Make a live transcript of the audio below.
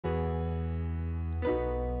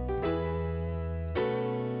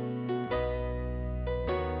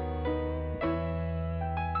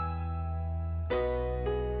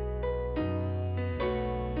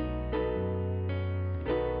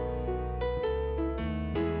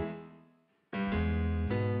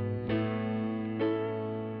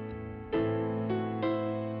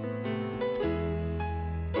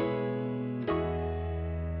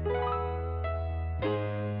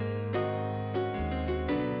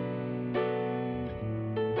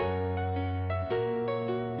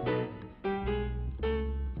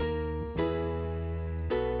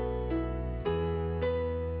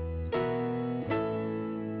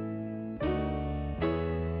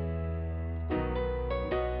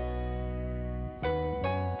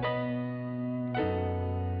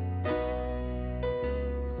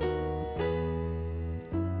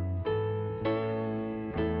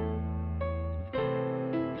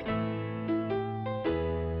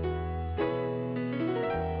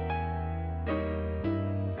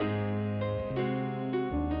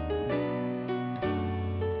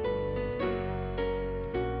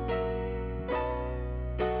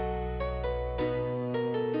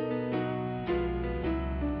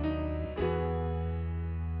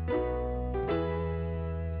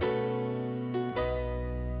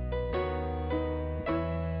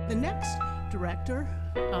next director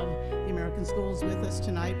of the American Schools with us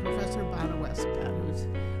tonight, Professor Bonna Westcott, who's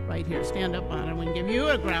right here. Stand up, Bonna. We can give you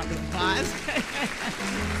a round of applause.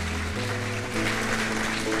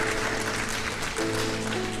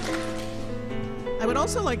 I would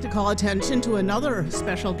also like to call attention to another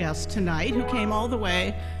special guest tonight who came all the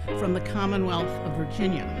way from the Commonwealth of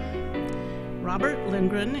Virginia. Robert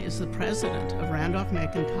Lindgren is the president of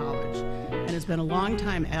Randolph-Macon College and has been a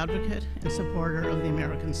longtime advocate and supporter of the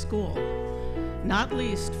American School, not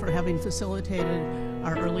least for having facilitated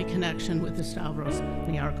our early connection with the Stavros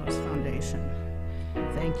Niarchos Foundation.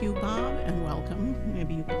 Thank you, Bob, and welcome.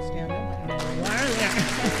 Maybe you could stand up. I don't know where you are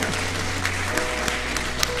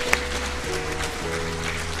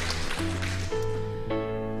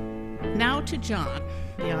there. Now to John,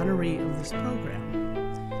 the honoree of this program.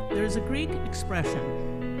 There is a Greek expression,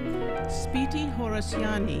 spiti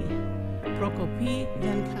horasiani, prokopi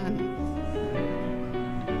genkani.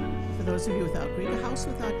 For those of you without Greek, a house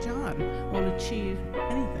without John won't achieve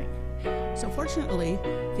anything. So fortunately,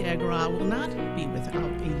 the Agora will not be without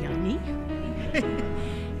a Yanni,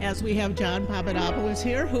 as we have John Papadopoulos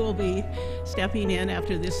here, who will be stepping in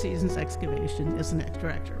after this season's excavation as the next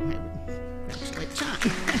director. Congratulate John.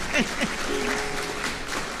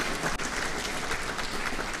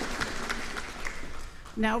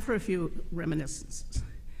 Now for a few reminiscences.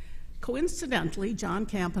 Coincidentally, John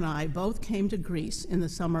Camp and I both came to Greece in the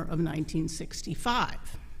summer of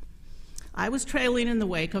 1965. I was trailing in the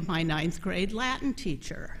wake of my 9th grade Latin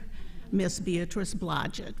teacher, Miss Beatrice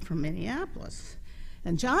Blodgett from Minneapolis.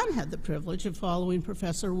 And John had the privilege of following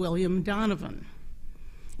Professor William Donovan,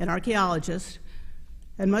 an archaeologist,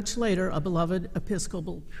 and much later a beloved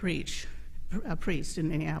Episcopal priest in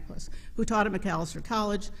Minneapolis, who taught at Macalester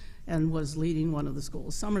College and was leading one of the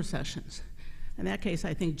school's summer sessions. In that case,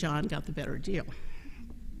 I think John got the better deal.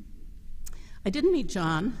 I didn't meet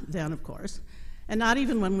John then, of course, and not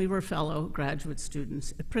even when we were fellow graduate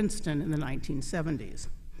students at Princeton in the 1970s,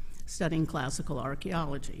 studying classical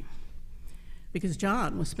archaeology, because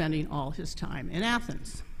John was spending all his time in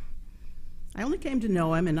Athens. I only came to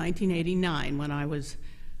know him in 1989 when I was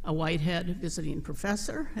a Whitehead visiting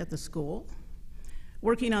professor at the school,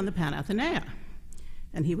 working on the Panathenaea,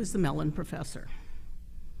 and he was the Mellon professor.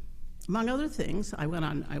 Among other things, I went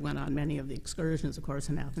on many of the excursions, of course,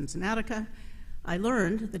 in Athens and Attica. I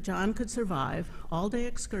learned that John could survive all-day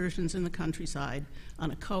excursions in the countryside on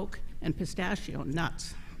a Coke and pistachio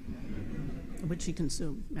nuts, of which he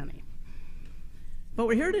consumed many. But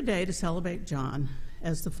we're here today to celebrate John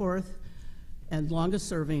as the 4th and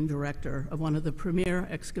longest-serving director of one of the premier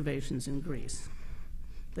excavations in Greece,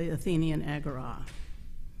 the Athenian Agora.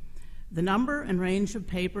 The number and range of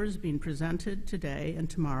papers being presented today and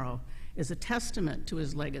tomorrow is a testament to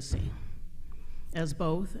his legacy as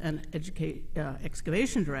both an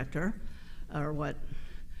excavation director, or what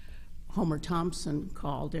Homer Thompson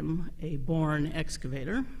called him, a born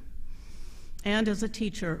excavator, and as a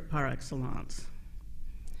teacher par excellence.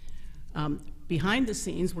 Behind the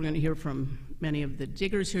scenes, we're going to hear from many of the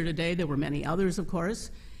diggers here today. There were many others, of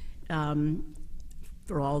course,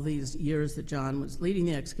 for all these years that John was leading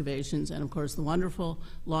the excavations, and of course the wonderful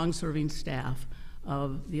long-serving staff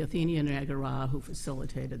of the Athenian Agora who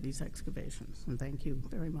facilitated these excavations. And thank you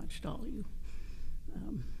very much to all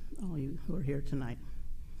you who are here tonight.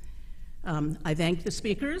 I thank the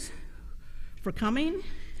speakers for coming,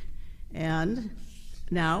 and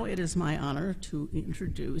now it is my honor to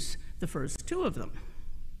introduce the first two of them.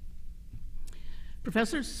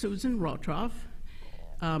 Professor Susan Rotroff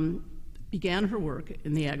began her work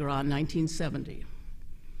in the Agora in 1970.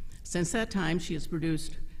 Since that time, she has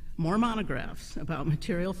produced more monographs about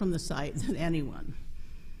material from the site than anyone.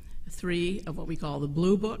 3 of what we call the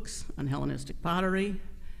Blue Books on Hellenistic pottery,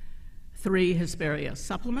 3 Hesperia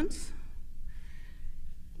supplements,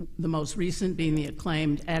 the most recent being the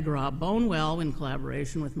acclaimed Agora Bone Well in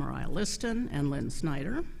collaboration with Mariah Liston and Lynn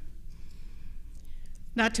Snyder.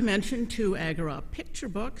 Not to mention 2 Agora picture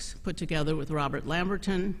books put together with Robert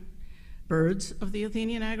Lamberton, Birds of the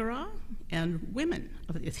Athenian Agora and Women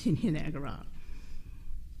of the Athenian Agora.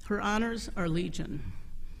 Her honors are legion.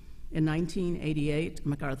 In 1988,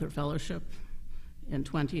 MacArthur Fellowship. In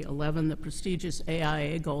 2011, the prestigious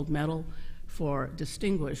AIA Gold Medal for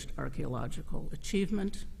Distinguished Archaeological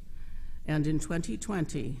Achievement. And in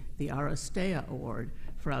 2020, the Aristea Award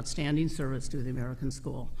for Outstanding Service to the American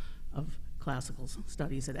School of Classical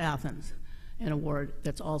Studies at Athens, an award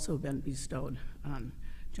that's also been bestowed on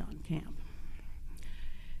John Camp.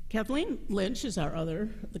 Kathleen Lynch is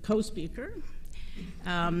the co-speaker,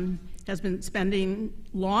 has been spending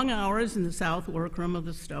long hours in the south workroom of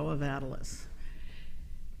the Stowe of Attalus,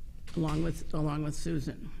 along with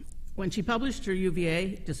Susan. When she published her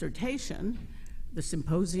UVA dissertation, The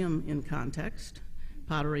Symposium in Context,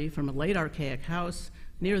 Pottery from a Late Archaic House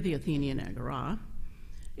near the Athenian Agora,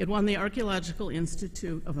 it won the Archaeological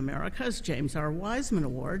Institute of America's James R. Wiseman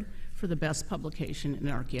Award for the best publication in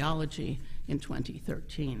archaeology in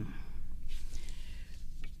 2013.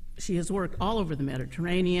 She has worked all over the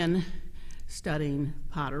Mediterranean, studying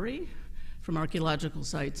pottery from archaeological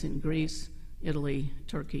sites in Greece, Italy,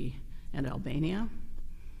 Turkey, and Albania,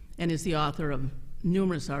 and is the author of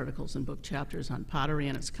numerous articles and book chapters on pottery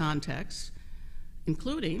and its context,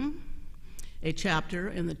 including a chapter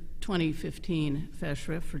in the 2015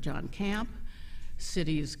 Festschrift for John Camp,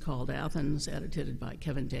 Cities Called Athens, edited by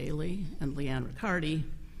Kevin Daly and Leanne Riccardi,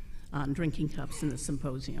 on drinking cups in the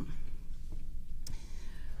symposium.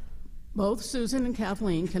 Both Susan and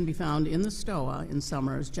Kathleen can be found in the Stoa in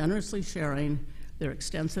summers, generously sharing their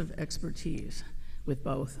extensive expertise with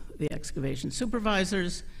both the excavation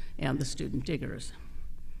supervisors and the student diggers.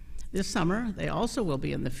 This summer, they also will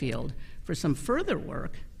be in the field for some further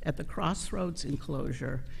work at the Crossroads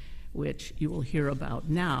enclosure, which you will hear about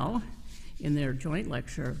now in their joint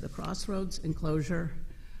lecture, The Crossroads Enclosure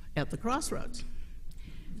at the Crossroads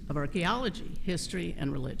of Archaeology, History,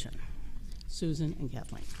 and Religion. Susan and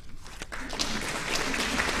Kathleen.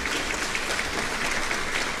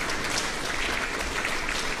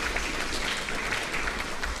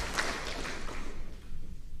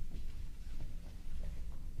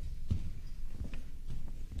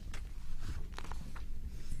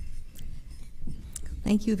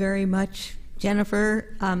 Thank you very much,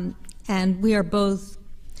 Jennifer. And we are both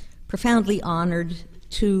profoundly honored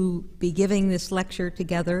to be giving this lecture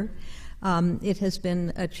together. It has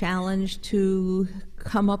been a challenge to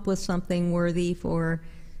come up with something worthy for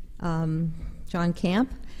John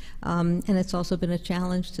Camp, and it's also been a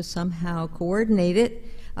challenge to somehow coordinate it.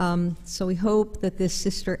 So we hope that this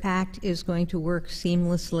sister act is going to work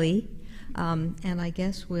seamlessly, and I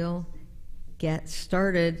guess we'll get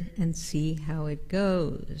started and see how it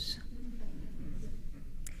goes.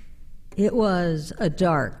 It was a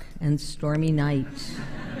dark and stormy night,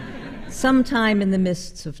 sometime in the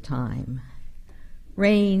mists of time.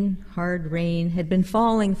 Rain, hard rain, had been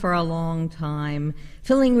falling for a long time,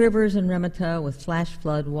 filling rivers and remita with flash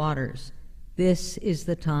flood waters. This is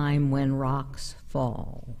the time when rocks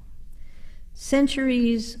fall.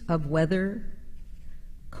 Centuries of weather,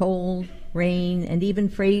 cold, rain, and even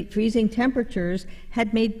freezing temperatures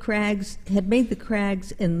had made cracks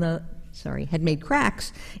in the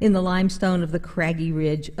limestone of the craggy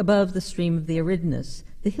ridge above the stream of the Eridanus,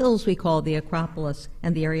 the hills we call the Acropolis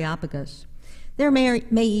and the Areopagus. There may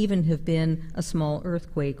even have been a small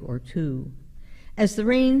earthquake or two. As the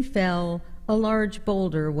rain fell, a large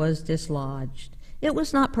boulder was dislodged. It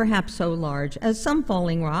was not perhaps so large as some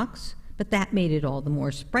falling rocks, but that made it all the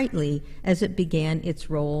more sprightly as it began its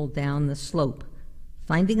roll down the slope,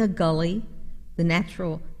 finding a gully, the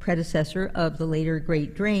natural predecessor of the later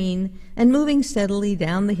Great Drain, and moving steadily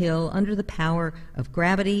down the hill under the power of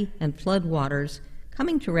gravity and flood waters,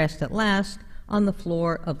 coming to rest at last on the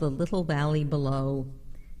floor of the little valley below,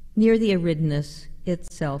 near the Eridanus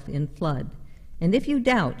itself in flood. And if you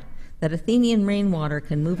doubt that Athenian rainwater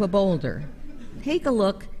can move a boulder, take a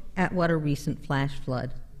look at what a recent flash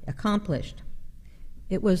flood accomplished.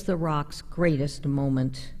 It was the rock's greatest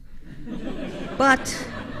moment. But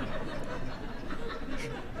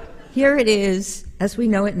here it is, as we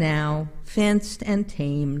know it now, fenced and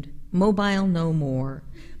tamed, mobile no more,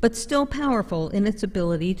 but still powerful in its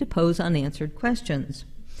ability to pose unanswered questions.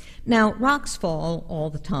 Now, rocks fall all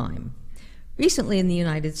the time. Recently in the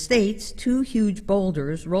United States, 2 huge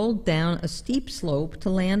boulders rolled down a steep slope to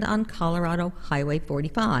land on Colorado Highway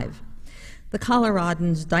 45. The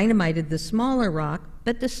Coloradans dynamited the smaller rock,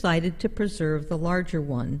 but decided to preserve the larger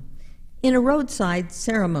one. In a roadside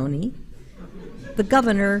ceremony, the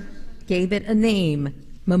governor gave it a name,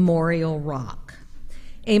 Memorial Rock.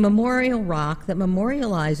 A memorial rock that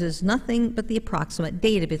memorializes nothing but the approximate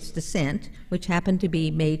date of its descent, which happened to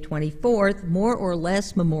be May 24th, more or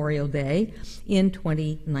less Memorial Day, in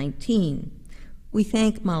 2019. We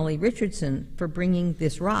thank Molly Richardson for bringing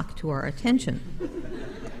this rock to our attention.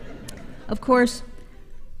 Of course,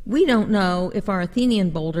 we don't know if our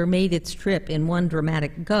Athenian boulder made its trip in one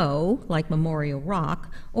dramatic go, like Memorial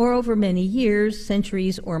Rock, or over many years,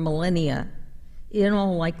 centuries, or millennia. In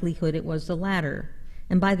all likelihood, it was the latter.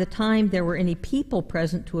 And by the time there were any people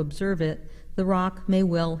present to observe it, the rock may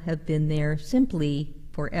well have been there simply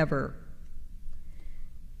forever.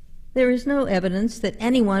 There is no evidence that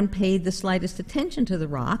anyone paid the slightest attention to the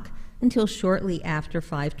rock until shortly after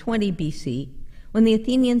 520 BC, when the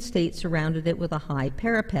Athenian state surrounded it with a high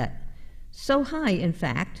parapet. So high, in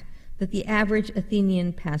fact, that the average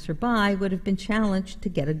Athenian passerby would have been challenged to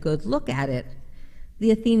get a good look at it. The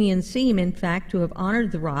Athenians seem, in fact, to have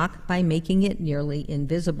honored the rock by making it nearly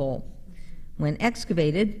invisible. When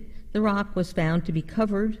excavated, the rock was found to be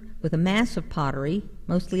covered with a mass of pottery,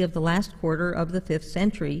 mostly of the last quarter of the 5th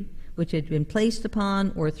century, which had been placed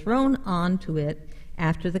upon or thrown onto it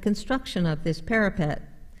after the construction of this parapet.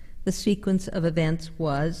 The sequence of events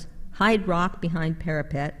was hide rock behind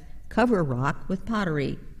parapet, cover rock with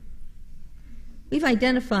pottery. We've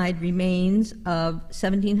identified remains of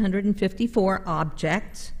 1,754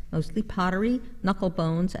 objects, mostly pottery, knuckle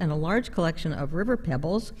bones, and a large collection of river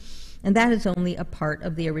pebbles, and that is only a part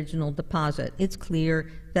of the original deposit. It's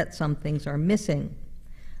clear that some things are missing.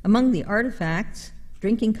 Among the artifacts,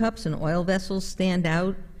 drinking cups and oil vessels stand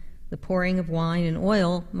out. The pouring of wine and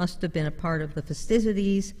oil must have been a part of the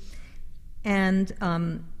festivities, and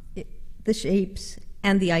the shapes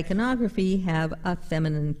and the iconography have a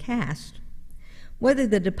feminine cast. Whether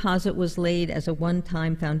the deposit was laid as a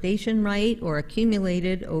one-time foundation rite or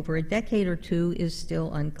accumulated over a decade or two is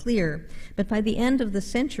still unclear, but by the end of the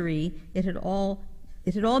century, it had all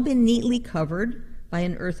been neatly covered by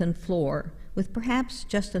an earthen floor, with perhaps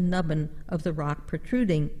just a nubbin of the rock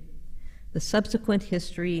protruding. The subsequent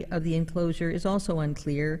history of the enclosure is also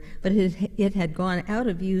unclear, but it had gone out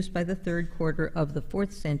of use by the 3rd quarter of the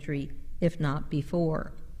 4th century, if not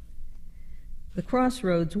before. The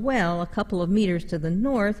crossroads well, a couple of meters to the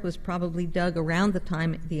north, was probably dug around the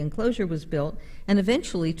time the enclosure was built and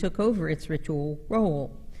eventually took over its ritual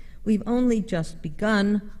role. We've only just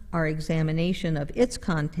begun our examination of its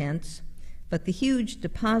contents, but a huge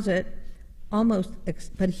deposit almost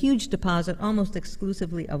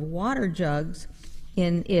exclusively of water jugs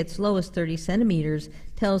in its lowest 30 centimeters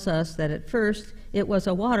tells us that at first it was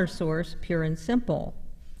a water source, pure and simple.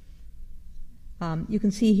 You can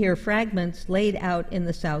see here fragments laid out in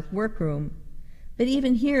the south workroom. But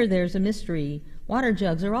even here there's a mystery. Water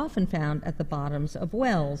jugs are often found at the bottoms of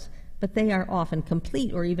wells, but they are often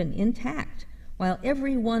complete or even intact, while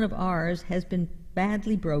every one of ours has been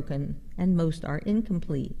badly broken and most are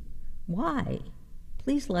incomplete. Why?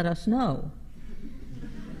 Please let us know.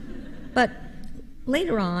 But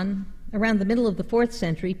later on, around the middle of the 4th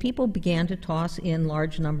century, people began to toss in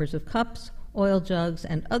large numbers of cups, oil jugs,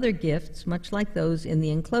 and other gifts, much like those in the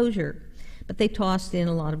enclosure. But they tossed in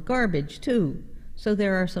a lot of garbage, too, so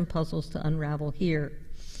there are some puzzles to unravel here.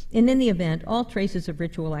 In any event, all traces of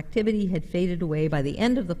ritual activity had faded away by the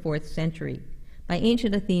end of the 4th century. By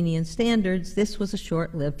ancient Athenian standards, this was a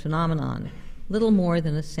short-lived phenomenon, little more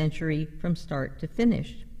than a century from start to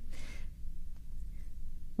finish.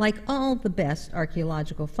 Like all the best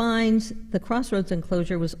archaeological finds, the crossroads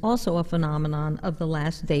enclosure was also a phenomenon of the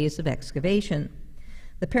last days of excavation.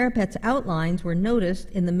 The parapet's outlines were noticed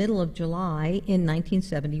in the middle of July in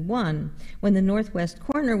 1971, when the northwest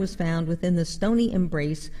corner was found within the stony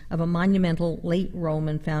embrace of a monumental late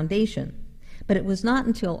Roman foundation. But it was not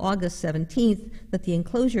until August 17th that the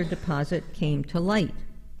enclosure deposit came to light.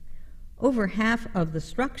 Over half of the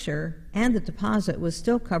structure and the deposit was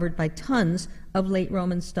still covered by tons of late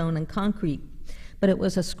Roman stone and concrete, but it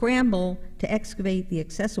was a scramble to excavate the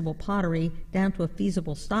accessible pottery down to a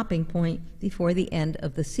feasible stopping point before the end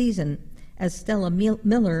of the season, as Stella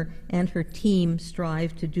Miller and her team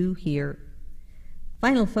strive to do here.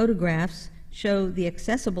 Final photographs show the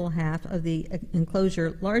accessible half of the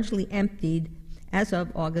enclosure largely emptied as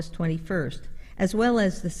of August 21st, as well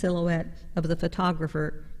as the silhouette of the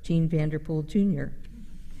photographer Jean Vanderpool Jr.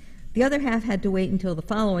 The other half had to wait until the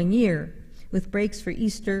following year. With breaks for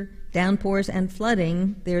Easter, downpours, and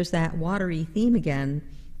flooding, there's that watery theme again.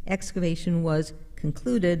 Excavation was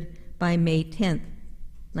concluded by May 10th,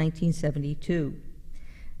 1972.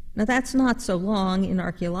 Now that's not so long in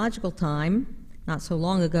archaeological time, not so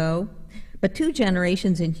long ago, but 2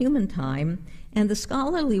 generations in human time, and the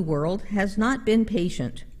scholarly world has not been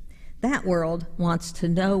patient. That world wants to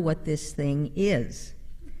know what this thing is.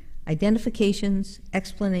 Identifications,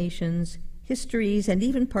 explanations, histories, and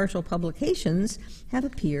even partial publications have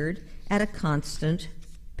appeared at a constant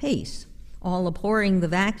pace, all abhorring the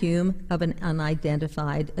vacuum of an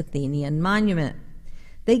unidentified Athenian monument.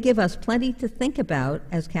 They give us plenty to think about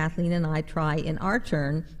as Kathleen and I try in our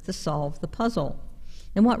turn to solve the puzzle.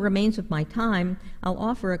 In what remains of my time, I'll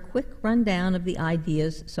offer a quick rundown of the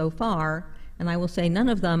ideas so far, and I will say none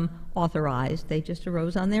of them authorized, they just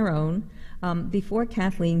arose on their own, before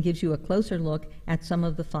Kathleen gives you a closer look at some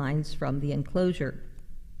of the finds from the enclosure.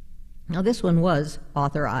 Now this one was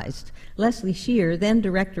authorized. Leslie Shear, then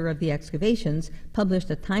director of the excavations, published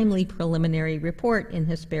a timely preliminary report in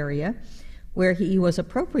Hesperia, where he was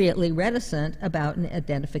appropriately reticent about an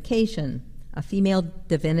identification. A female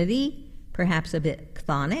divinity, perhaps a bit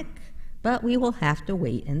chthonic, but we will have to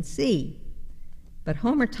wait and see. But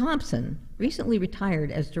Homer Thompson, recently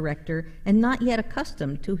retired as director and not yet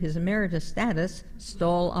accustomed to his emeritus status,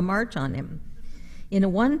 stole a march on him. In a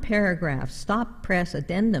one-paragraph stop-press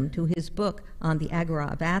addendum to his book on the Agora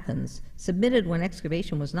of Athens, submitted when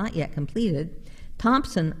excavation was not yet completed,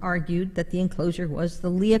 Thompson argued that the enclosure was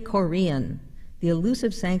the Leochoreon, the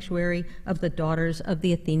elusive sanctuary of the daughters of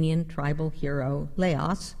the Athenian tribal hero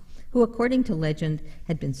Laos, who, according to legend,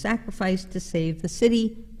 had been sacrificed to save the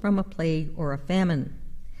city from a plague or a famine.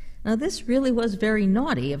 Now, this really was very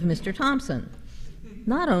naughty of Mr. Thompson.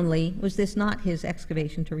 Not only was this not his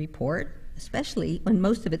excavation to report, especially when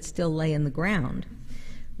most of it still lay in the ground,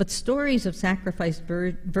 but stories of sacrificed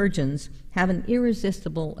virgins have an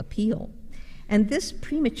irresistible appeal. And this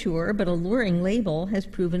premature but alluring label has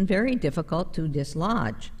proven very difficult to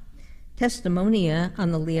dislodge. Testimonia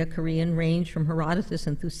on the Leochoreon range from Herodotus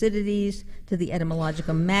and Thucydides to the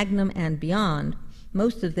Etymologicum Magnum and beyond,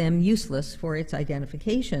 most of them useless for its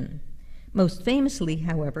identification. Most famously,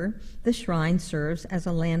 however, the shrine serves as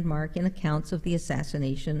a landmark in accounts of the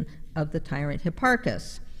assassination of the tyrant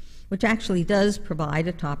Hipparchus, which actually does provide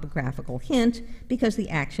a topographical hint because the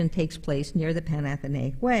action takes place near the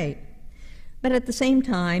Panathenaic Way. But at the same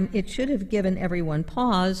time, it should have given everyone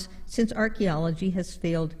pause, since archaeology has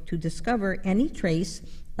failed to discover any trace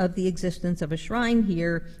of the existence of a shrine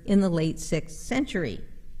here in the late 6th century.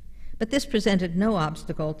 But this presented no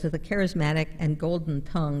obstacle to the charismatic and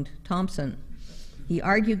golden-tongued Thompson. He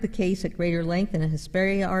argued the case at greater length in a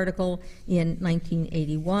Hesperia article in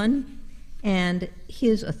 1981, and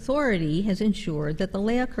his authority has ensured that the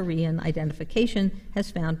Leochoreon identification has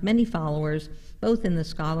found many followers, both in the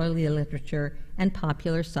scholarly literature and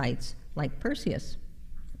popular sites like Perseus.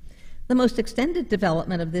 The most extended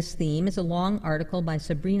development of this theme is a long article by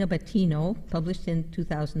Sabrina Bettino, published in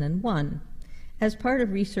 2001. As part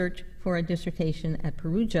of research for a dissertation at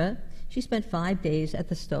Perugia, she spent 5 days at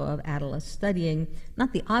the Stoa of Attalus studying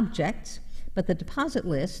not the objects, but the deposit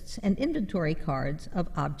lists and inventory cards of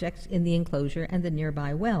objects in the enclosure and the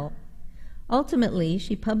nearby well. Ultimately,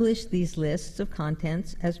 she published these lists of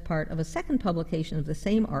contents as part of a second publication of the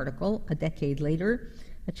same article a decade later,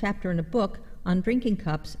 a chapter in a book on drinking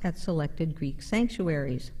cups at selected Greek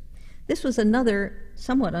sanctuaries. This was another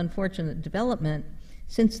somewhat unfortunate development,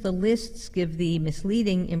 since the lists give the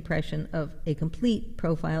misleading impression of a complete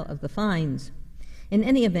profile of the finds. In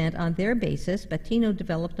any event, on their basis, Bettino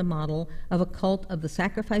developed a model of a cult of the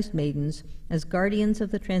sacrificed maidens as guardians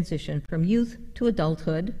of the transition from youth to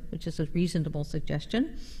adulthood, which is a reasonable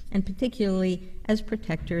suggestion, and particularly as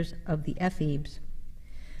protectors of the ephebes.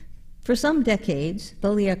 For some decades, the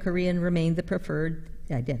Leochoreon remained the preferred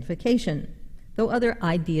identification, though other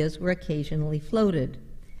ideas were occasionally floated.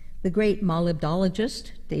 The great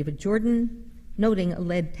molybdologist, David Jordan, noting a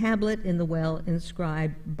lead tablet in the well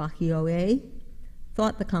inscribed Bacchioe,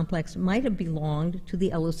 thought the complex might have belonged to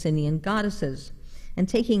the Eleusinian goddesses. And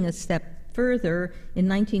taking a step further, in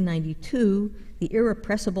 1992, the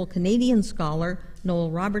irrepressible Canadian scholar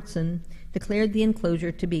Noel Robertson declared the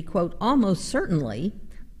enclosure to be, quote, almost certainly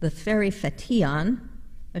the Periphetion,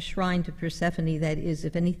 a shrine to Persephone that is,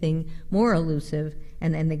 if anything, more elusive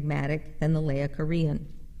and enigmatic than the Leochoreon.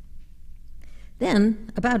 Then,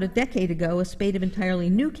 about a decade ago, a spate of entirely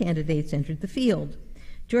new candidates entered the field.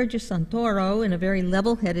 Georgia Santoro, in a very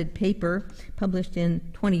level-headed paper published in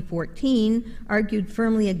 2014, argued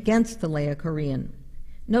firmly against the Leochoreon,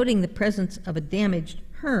 noting the presence of a damaged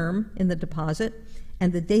herm in the deposit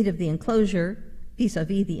and the date of the enclosure,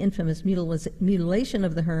 vis-a-vis the infamous mutilation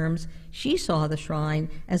of the herms. She saw the shrine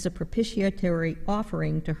as a propitiatory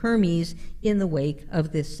offering to Hermes in the wake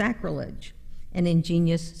of this sacrilege, an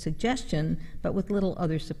ingenious suggestion, but with little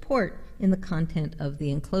other support in the content of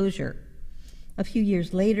the enclosure. A few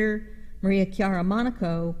years later, Maria Chiara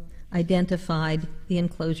Monaco identified the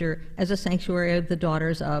enclosure as a sanctuary of the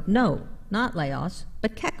daughters of, no, not Laos,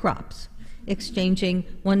 but Cecrops, exchanging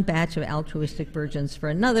one batch of altruistic virgins for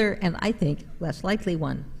another, and I think less likely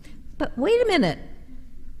one. But wait a minute,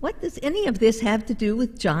 what does any of this have to do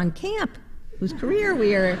with John Camp, whose career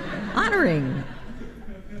we are honoring?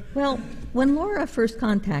 Well, when Laura first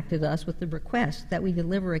contacted us with the request that we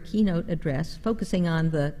deliver a keynote address focusing on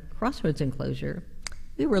the Crossroads enclosure,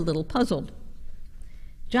 we were a little puzzled.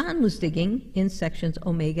 John was digging in sections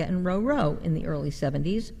Omega and Rho in the early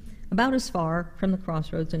 70s, about as far from the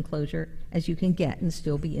Crossroads enclosure as you can get and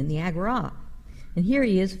still be in the Agora. And here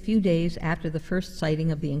he is a few days after the first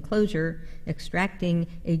sighting of the enclosure, extracting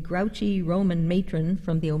a grouchy Roman matron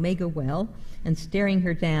from the Omega well and staring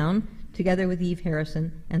her down, together with Eve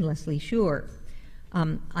Harrison and Leslie Shore.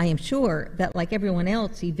 I am sure that, like everyone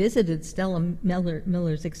else, he visited Stella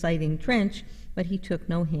Miller's exciting trench, but he took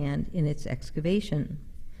no hand in its excavation.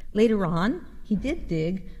 Later on, he did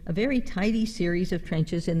dig a very tidy series of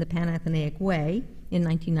trenches in the Panathenaic Way in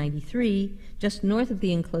 1993, just north of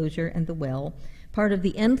the enclosure and the well, part of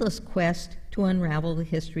the endless quest to unravel the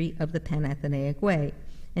history of the Panathenaic Way.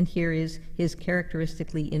 And here is his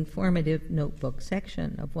characteristically informative notebook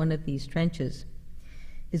section of one of these trenches.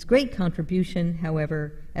 His great contribution,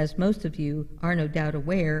 however, as most of you are no doubt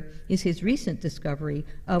aware, is his recent discovery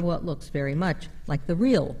of what looks very much like the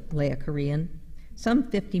real Laocorean, some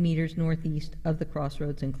 50 meters northeast of the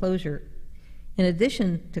Crossroads enclosure. In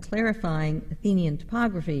addition to clarifying Athenian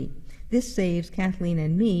topography, this saves Kathleen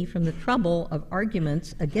and me from the trouble of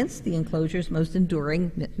arguments against the enclosure's most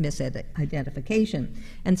enduring misidentification.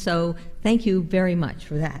 And so, thank you very much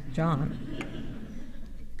for that, John.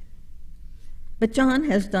 But John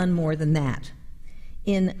has done more than that.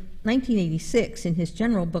 In 1986, in his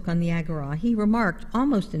general book on the Agora, he remarked,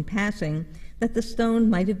 almost in passing, that the stone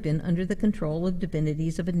might have been under the control of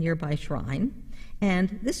divinities of a nearby shrine,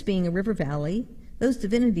 and this being a river valley, those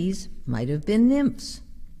divinities might have been nymphs.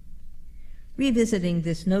 Revisiting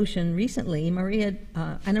this notion recently,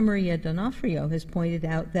 Anna Maria Donofrio has pointed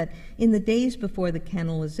out that in the days before the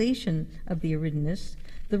canalization of the Eridanus,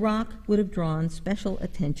 the rock would have drawn special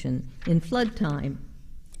attention in flood time.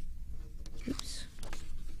 Oops.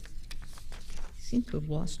 I seem to have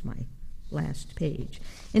lost my last page.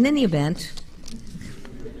 In any event,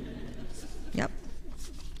 yep,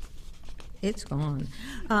 it's gone.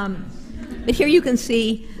 But here you can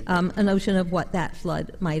see a notion of what that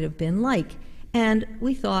flood might have been like. And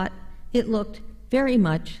we thought it looked very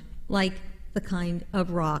much like the kind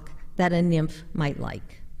of rock that a nymph might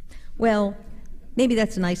like. Well, maybe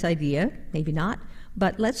that's a nice idea, maybe not,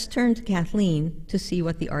 but let's turn to Kathleen to see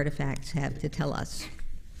what the artifacts have to tell us.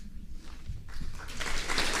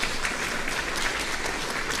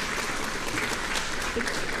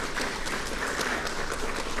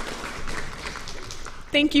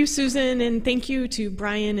 Thank you, Susan, and thank you to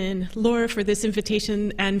Brian and Laura for this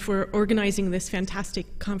invitation and for organizing this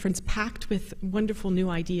fantastic conference packed with wonderful new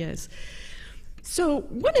ideas. So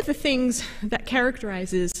one of the things that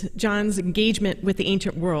characterizes John's engagement with the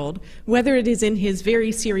ancient world, whether it is in his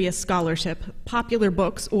very serious scholarship, popular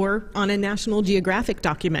books, or on a National Geographic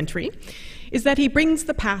documentary, is that he brings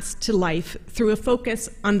the past to life through a focus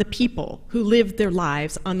on the people who lived their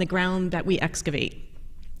lives on the ground that we excavate.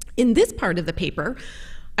 In this part of the paper,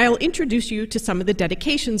 I'll introduce you to some of the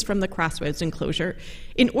dedications from the Crossroads enclosure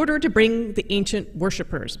in order to bring the ancient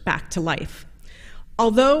worshipers back to life.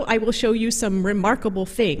 Although I will show you some remarkable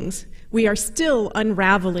things, we are still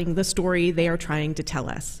unraveling the story they are trying to tell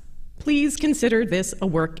us. Please consider this a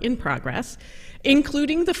work in progress,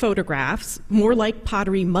 including the photographs, more like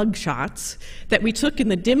pottery mugshots, that we took in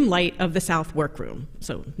the dim light of the South Workroom.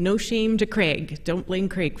 So no shame to Craig. Don't blame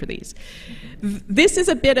Craig for these. This is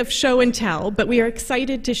a bit of show and tell, but we are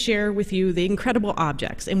excited to share with you the incredible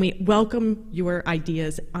objects, and we welcome your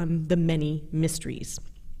ideas on the many mysteries.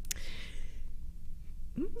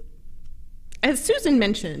 As Susan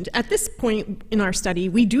mentioned, at this point in our study,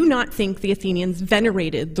 we do not think the Athenians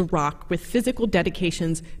venerated the rock with physical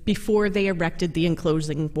dedications before they erected the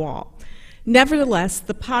enclosing wall. Nevertheless,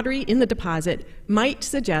 the pottery in the deposit might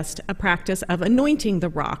suggest a practice of anointing the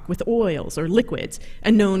rock with oils or liquids,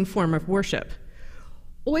 a known form of worship.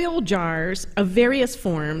 Oil jars of various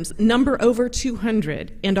forms number over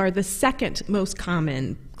 200 and are the second most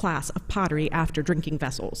common class of pottery after drinking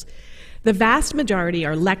vessels. The vast majority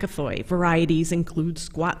are lekythoi. Varieties include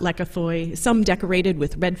squat lekythoi, some decorated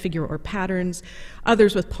with red figure or patterns,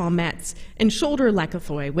 others with palmettes, and shoulder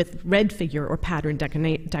lekythoi with red figure or pattern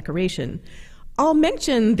decoration. I'll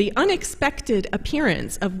mention the unexpected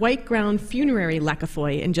appearance of white ground funerary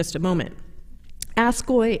lekythoi in just a moment.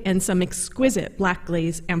 Ascoi and some exquisite black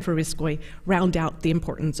glaze amphoriskoi round out the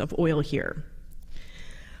importance of oil here.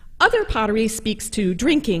 Other pottery speaks to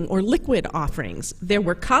drinking or liquid offerings. There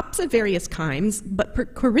were cups of various kinds, but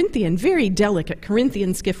Corinthian, very delicate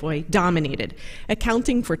Corinthian scyphoi dominated,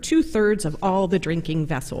 accounting for 2/3 of all the drinking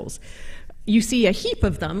vessels. You see a heap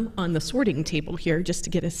of them on the sorting table here, just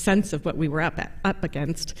to get a sense of what we were up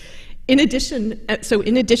against. In addition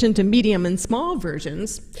to medium and small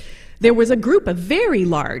versions, there was a group of very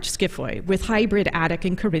large scyphoi with hybrid Attic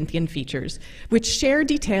and Corinthian features, which share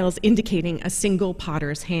details indicating a single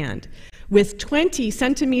potter's hand. With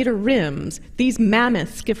 20-centimeter rims, these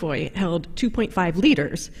mammoth scyphoi held 2.5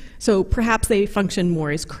 liters, so perhaps they function more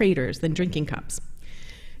as craters than drinking cups.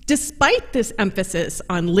 Despite this emphasis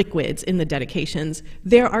on liquids in the dedications,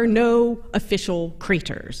 there are no official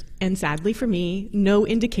craters, and sadly for me, no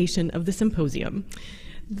indication of the symposium.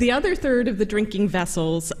 The other third of the drinking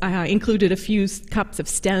vessels included a few cups of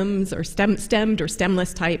stems or stemmed or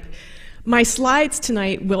stemless type. My slides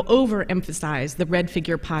tonight will overemphasize the red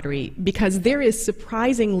figure pottery because there is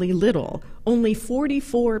surprisingly little, only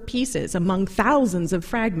 44 pieces among thousands of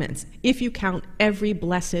fragments, if you count every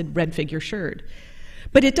blessed red figure sherd.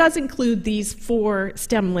 But it does include these 4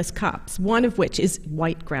 stemless cups, one of which is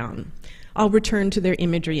white ground. I'll return to their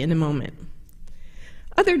imagery in a moment.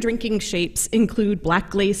 Other drinking shapes include black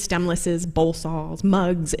glazed stemlesses, bowl saws,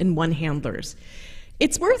 mugs, and one-handlers.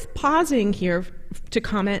 It's worth pausing here to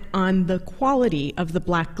comment on the quality of the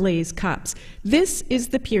black glazed cups. This is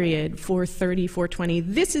the period for 3420.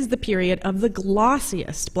 This is the period of the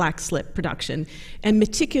glossiest black slip production, and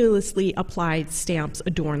meticulously applied stamps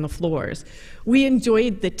adorn the floors. We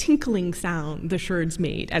enjoyed the tinkling sound the sherds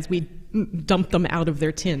made as we dumped them out of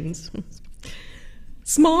their tins.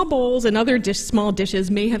 Small bowls and other small dishes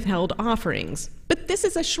may have held offerings, but this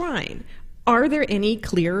is a shrine. Are there any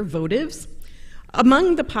clear votives?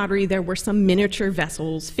 Among the pottery, there were some miniature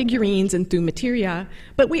vessels, figurines, and thaumateria,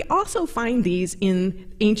 but we also find these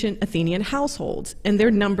in ancient Athenian households, and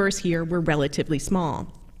their numbers here were relatively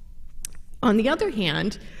small. On the other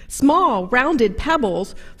hand, small, rounded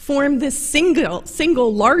pebbles form this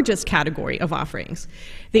single largest category of offerings.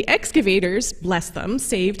 The excavators, bless them,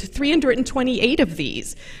 saved 328 of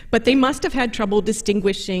these, but they must have had trouble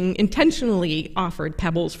distinguishing intentionally offered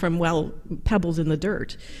pebbles from, well, pebbles in the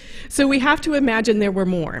dirt. So we have to imagine there were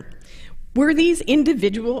more. Were these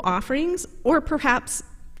individual offerings, or perhaps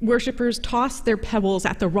worshippers tossed their pebbles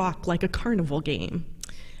at the rock like a carnival game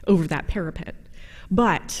over that parapet?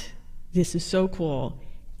 But this is so cool.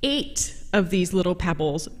 8 of these little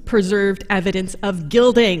pebbles preserved evidence of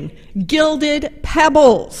gilding. Gilded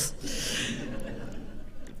pebbles.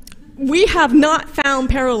 We have not found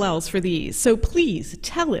parallels for these, so please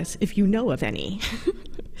tell us if you know of any.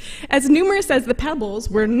 As numerous as the pebbles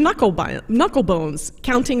were knuckle bones,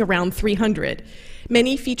 counting around 300.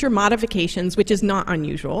 Many feature modifications, which is not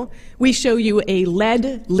unusual. We show you a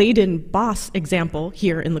lead-laden boss example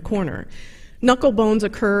here in the corner. Knuckle bones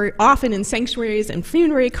occur often in sanctuaries and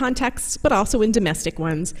funerary contexts, but also in domestic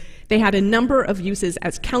ones. They had a number of uses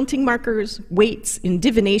as counting markers, weights, in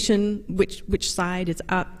divination, which side is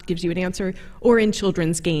up gives you an answer, or in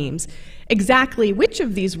children's games. Exactly which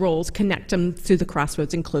of these roles connect them to the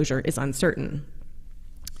crossroads enclosure is uncertain.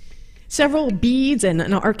 Several beads and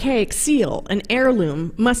an archaic seal, an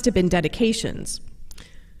heirloom, must have been dedications.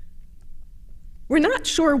 We're not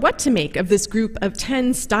sure what to make of this group of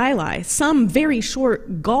 10 styli, some very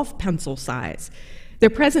short golf pencil size. Their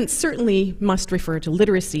presence certainly must refer to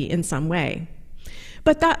literacy in some way.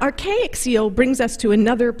 But that archaic seal brings us to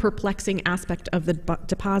another perplexing aspect of the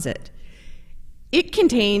deposit. It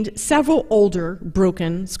contained several older,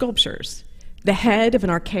 broken sculptures. The head of an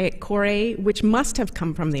archaic kore, which must have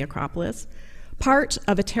come from the Acropolis, part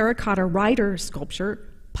of a terracotta rider sculpture,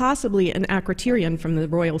 possibly an acroterion from the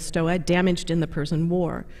royal stoa damaged in the Persian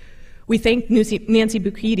War. We thank Nancy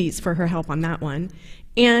Boukides for her help on that one,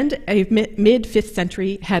 and a mid-5th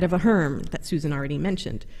century head of a herm that Susan already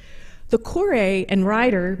mentioned. The kore and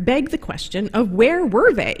rider beg the question of where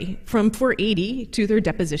were they from 480 to their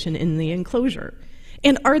deposition in the enclosure?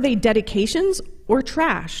 And are they dedications or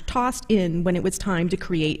trash tossed in when it was time to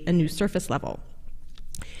create a new surface level?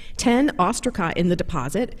 10 ostraca in the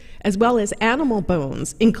deposit, as well as animal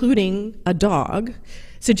bones, including a dog,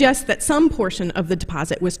 suggest that some portion of the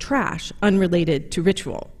deposit was trash unrelated to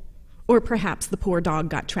ritual. Or perhaps the poor dog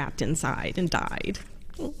got trapped inside and died.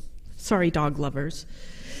 Sorry, dog lovers.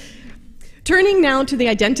 Turning now to the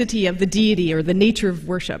identity of the deity or the nature of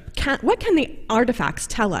worship, what can the artifacts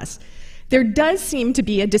tell us? There does seem to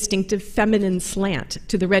be a distinctive feminine slant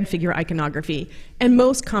to the red figure iconography, and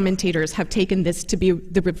most commentators have taken this to be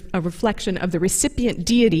a reflection of the recipient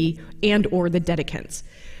deity and or the dedicants.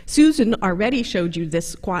 Susan already showed you this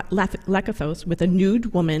squat lekathos with a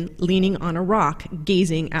nude woman leaning on a rock,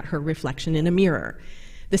 gazing at her reflection in a mirror.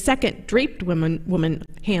 The second draped woman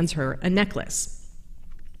hands her a necklace.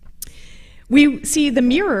 We see the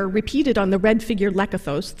mirror repeated on the red figure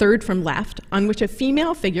lekathos, third from left, on which a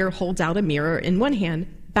female figure holds out a mirror in one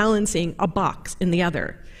hand, balancing a box in the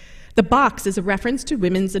other. The box is a reference to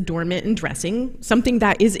women's adornment and dressing, something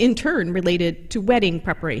that is in turn related to wedding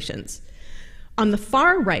preparations. On the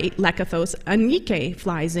far right lekathos, a Nike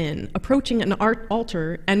flies in, approaching an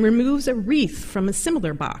altar, and removes a wreath from a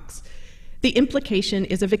similar box. The implication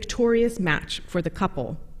is a victorious match for the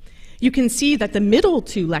couple. You can see that the middle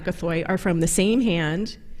 2 lekathoi are from the same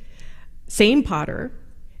hand, same potter,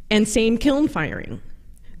 and same kiln firing.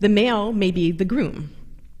 The male may be the groom.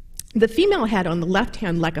 The female head on the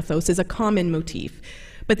left-hand lekythos is a common motif,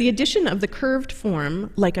 but the addition of the curved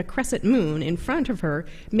form, like a crescent moon, in front of her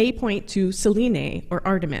may point to Selene or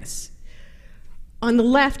Artemis. On the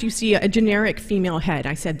left, you see a generic female head.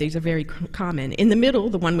 I said these are very common. In the middle,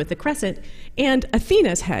 the one with the crescent, and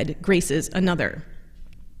Athena's head graces another.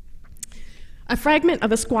 A fragment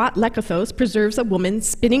of a squat lekythos preserves a woman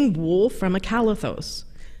spinning wool from a calothos.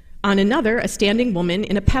 On another, a standing woman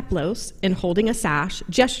in a peplos and holding a sash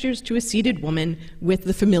gestures to a seated woman with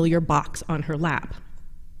the familiar box on her lap.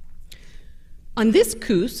 On this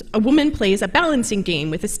kous, a woman plays a balancing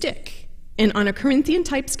game with a stick. And on a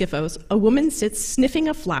Corinthian-type skyphos, a woman sits sniffing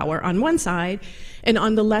a flower on one side, and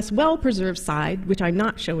on the less well-preserved side, which I'm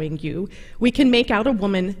not showing you, we can make out a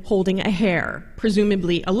woman holding a hare,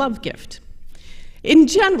 presumably a love gift. In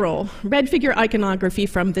general, red figure iconography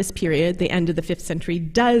from this period, the end of the 5th century,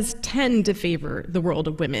 does tend to favor the world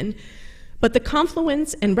of women, but the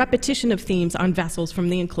confluence and repetition of themes on vessels from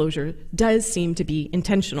the enclosure does seem to be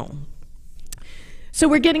intentional. So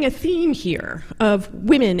we're getting a theme here of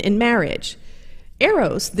women in marriage.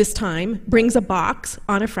 Eros, this time, brings a box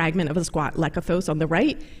on a fragment of a squat lekythos on the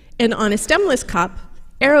right, and on a stemless cup,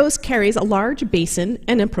 Eros carries a large basin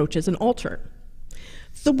and approaches an altar.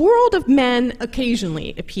 The world of men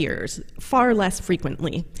occasionally appears, far less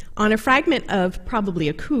frequently. On a fragment of probably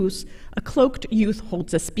a kous, a cloaked youth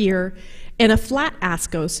holds a spear, and a flat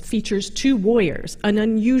askos features 2 warriors, an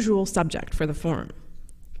unusual subject for the form.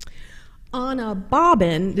 On a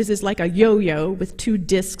bobbin, this is like a yo-yo with 2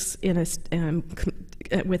 discs in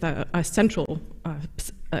with a central,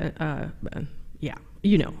 yeah,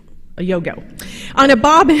 you know, a yo-go. On a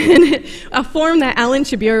bobbin, a form that Alan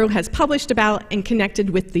Shabiro has published about and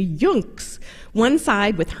connected with the yunks. One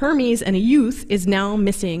side with Hermes and a youth is now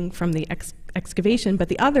missing from the excavation, but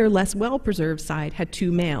the other, less well-preserved side had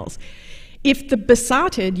 2 males. If the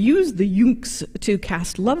besotted used the yunks to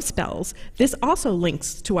cast love spells, this also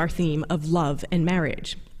links to our theme of love and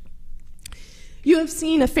marriage. You have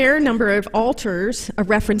seen a fair number of altars, a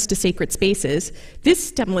reference to sacred spaces. This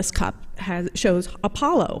stemless cup shows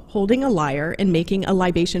Apollo holding a lyre and making a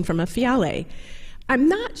libation from a fiale. I'm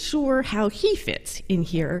not sure how he fits in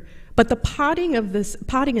here, but the potting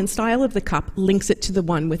and style of the cup links it to the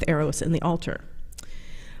one with Eros in the altar.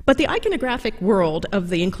 But the iconographic world of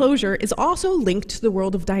the enclosure is also linked to the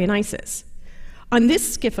world of Dionysus. On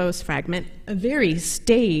this skyphos fragment, a very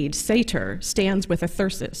staid satyr stands with a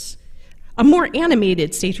thyrsus. A more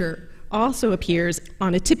animated satyr also appears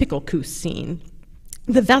on a typical kous scene,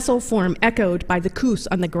 the vessel form echoed by the kous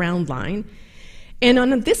on the ground line. And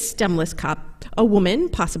on this stemless cup, a woman,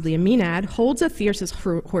 possibly a Maenad, holds a thyrsus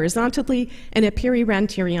horizontally, and a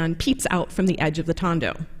periranterion peeps out from the edge of the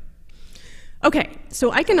tondo. Okay,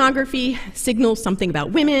 so iconography signals something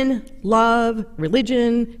about women, love,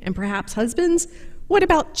 religion, and perhaps husbands. What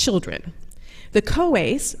about children? The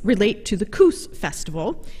koes relate to the kous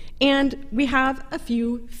festival, and we have a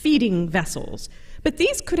few feeding vessels. But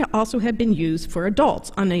these could also have been used for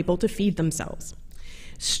adults unable to feed themselves.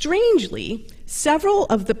 Strangely, several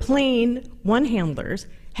of the plain one-handlers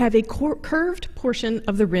have a curved portion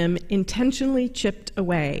of the rim intentionally chipped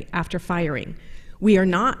away after firing. We are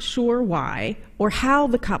not sure why or how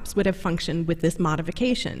the cups would have functioned with this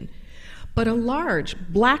modification, but a large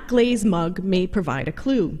black glaze mug may provide a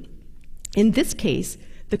clue. In this case,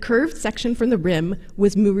 the curved section from the rim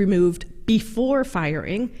was removed before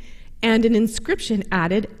firing, and an inscription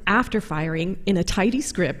added after firing in a tidy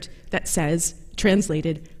script that says,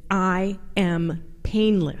 translated, "I am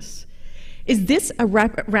painless." Is this a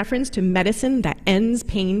reference to medicine that ends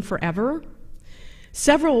pain forever?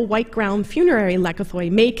 Several white ground funerary lekythoi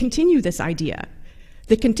may continue this idea.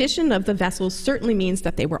 The condition of the vessels certainly means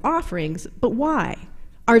that they were offerings, but why?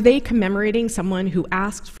 Are they commemorating someone who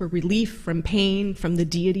asked for relief from pain from the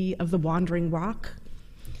deity of the wandering rock?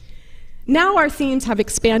 Now our themes have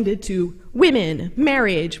expanded to women,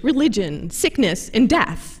 marriage, religion, sickness, and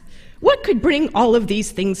death. What could bring all of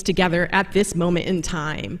these things together at this moment in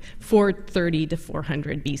time, 430 to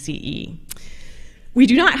 400 BCE? We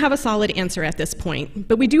do not have a solid answer at this point,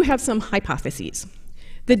 but we do have some hypotheses.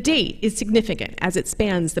 The date is significant as it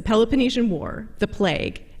spans the Peloponnesian War, the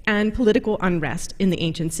plague, and political unrest in the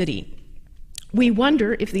ancient city. We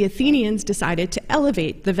wonder if the Athenians decided to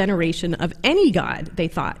elevate the veneration of any god they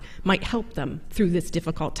thought might help them through this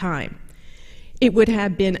difficult time. It would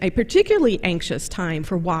have been a particularly anxious time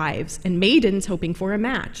for wives and maidens hoping for a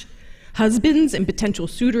match, husbands and potential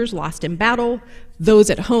suitors lost in battle, those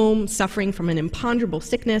at home suffering from an imponderable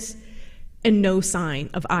sickness, and no sign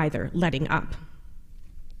of either letting up.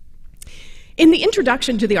 In the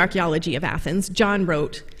introduction to the Archaeology of Athens, John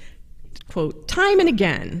wrote, quote, "Time and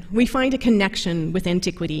again, we find a connection with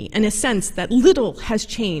antiquity and a sense that little has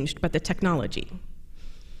changed but the technology.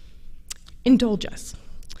 Indulge us.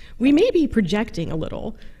 We may be projecting a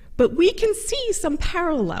little, but we can see some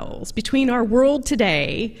parallels between our world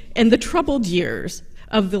today and the troubled years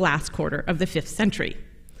of the last quarter of the 5th century.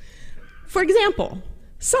 For example,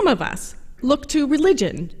 some of us look to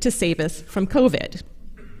religion to save us from COVID."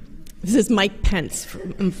 This is Mike Pence.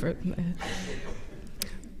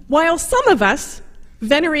 While some of us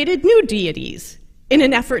venerated new deities in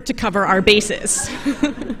an effort to cover our bases.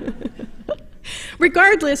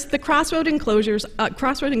 Regardless, the crossroad enclosure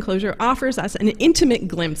offers us an intimate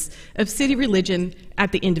glimpse of city religion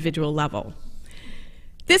at the individual level.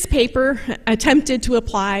 This paper attempted to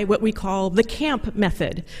apply what we call the camp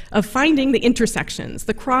method of finding the intersections,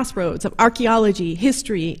 the crossroads of archaeology,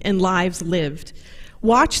 history, and lives lived.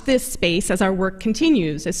 Watch this space as our work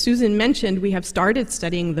continues. As Susan mentioned, we have started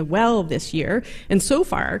studying the well this year, and so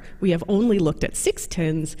far we have only looked at 6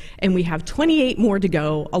 tins, and we have 28 more to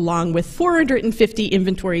go, along with 450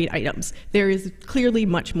 inventoried items. There is clearly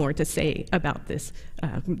much more to say about this,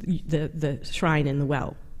 the shrine and the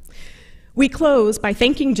well. We close by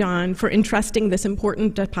thanking John for entrusting this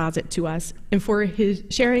important deposit to us and for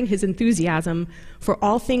sharing his enthusiasm for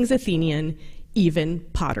all things Athenian, even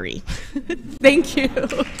pottery. Thank you.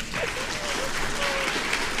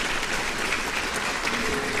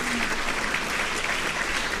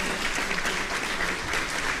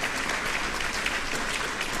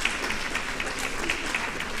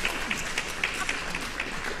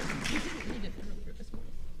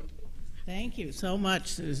 Thank you so much,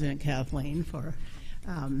 Susan and Kathleen, for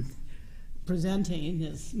presenting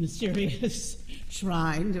this mysterious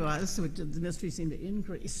shrine to us, which the mystery seemed to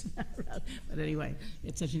increase. But anyway,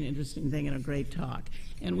 it's such an interesting thing and a great talk.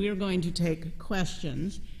 And we are going to take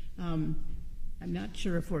questions. I'm not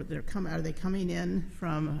sure if are they coming in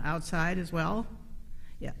from outside as well?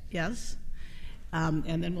 Yeah, yes?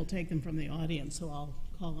 And then we'll take them from the audience, so I'll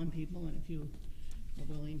call on people, and if you are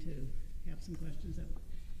willing to have some questions,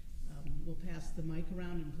 we'll pass the mic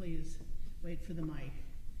around, and please wait for the mic.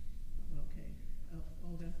 Okay.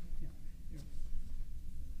 Olga? Yeah. Here.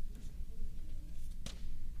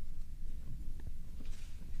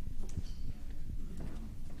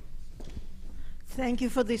 Thank you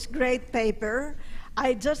for this great paper.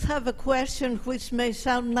 I just have a question which may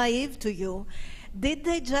sound naive to you. Did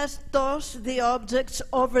they just toss the objects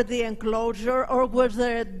over the enclosure, or was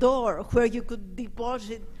there a door where you could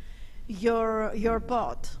deposit your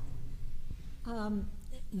pot?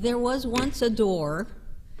 There was once a door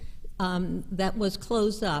that was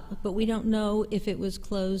closed up, but we don't know if it was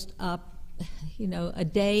closed up, a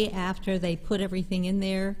day after they put everything in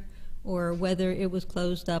there, or whether it was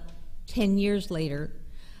closed up 10 years later.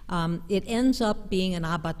 It ends up being an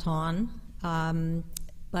abaton,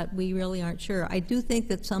 but we really aren't sure. I do think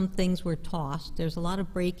that some things were tossed. There's a lot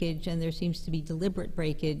of breakage, and there seems to be deliberate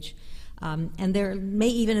breakage, and there may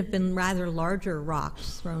even have been rather larger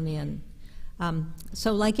rocks thrown in.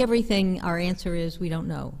 So like everything, our answer is we don't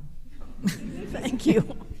know. Thank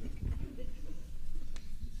you.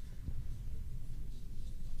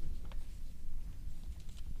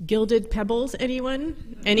 Gilded pebbles, anyone?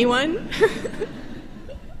 Anyone?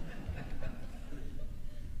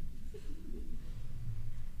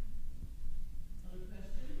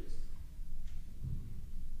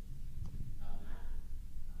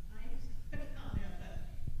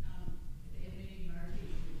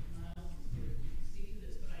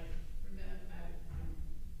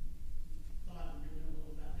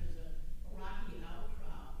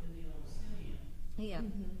 Yeah.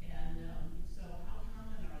 And so how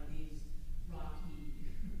common are these rocky,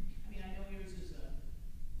 I mean, I know yours is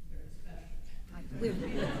very special. We're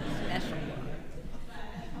special.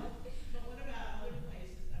 But what about other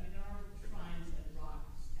places? I mean, there are shrines and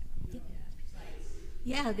rocks, sites.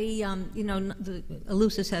 Yeah, the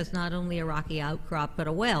Eleusis has not only a rocky outcrop, but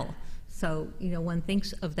a well. So, one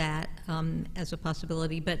thinks of that as a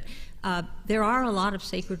possibility. But there are a lot of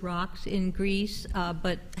sacred rocks in Greece,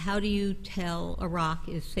 but how do you tell a rock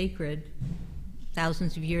is sacred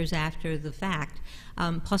thousands of years after the fact?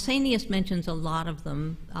 Pausanias mentions a lot of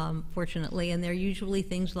them, fortunately, and they're usually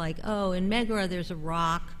things like, in Megara there's a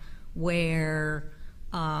rock where,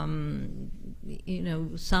 some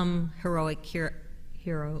heroic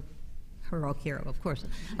hero, of course,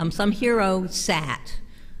 some hero sat.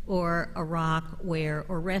 or a rock where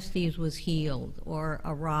Orestes was healed, or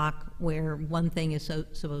a rock where one thing is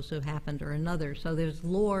supposed to have happened or another. So there's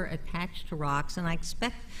lore attached to rocks, and I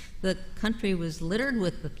expect the country was littered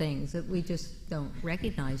with the things that we just don't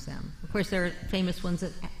recognize them. Of course, there are famous ones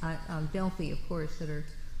at Delphi, of course, that are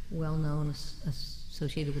well known,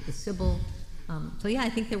 associated with the Sibyl. So yeah, I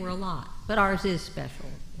think there were a lot, but ours is special.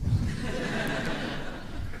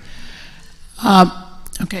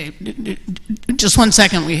 Okay, just 1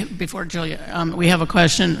 second before Julia. We have a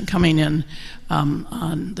question coming in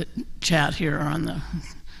on the chat here, or on the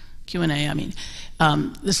Q&A, I mean.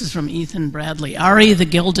 This is from Ethan Bradley. Ari, the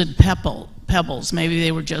gilded pebbles, maybe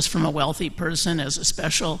they were just from a wealthy person as a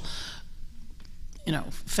special,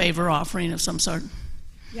 favor offering of some sort?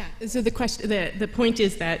 Yeah, so the point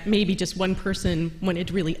is that maybe just one person wanted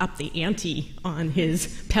to really up the ante on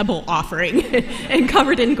his pebble offering and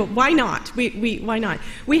covered in gold. Why not? Why not?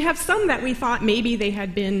 We have some that we thought maybe they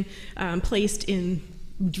had been placed in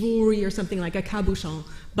jewelry or something like a cabochon,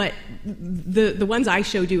 but the ones I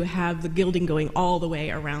showed you have the gilding going all the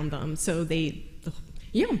way around them. So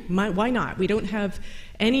why not? We don't have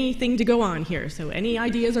anything to go on here, so any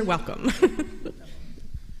ideas are welcome.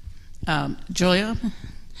 Julia?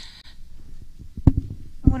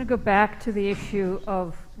 I want to go back to the issue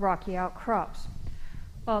of rocky outcrops.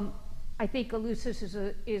 I think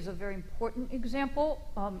Eleusis is a very important example.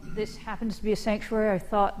 This happens to be a sanctuary. I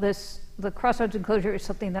thought the Crossroads enclosure is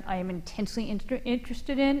something that I am intensely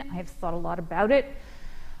interested in. I have thought a lot about it.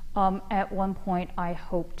 At one point, I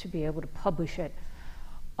hope to be able to publish it.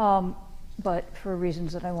 But for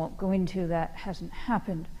reasons that I won't go into, that hasn't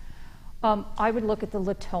happened. I would look at the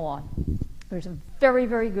Latoan. There's a very,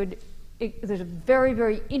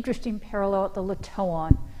 very interesting parallel at the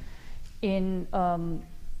Latoan in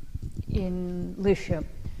Lycia.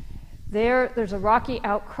 There's a rocky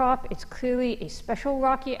outcrop. It's clearly a special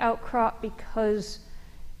rocky outcrop because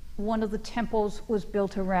one of the temples was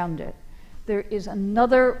built around it. There is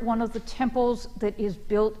another one of the temples that is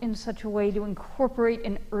built in such a way to incorporate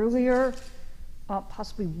an earlier,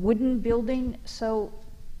 possibly wooden building. So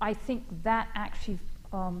I think that actually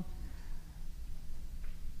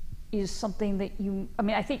is something that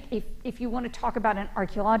I think if you want to talk about an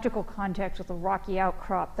archaeological context with a rocky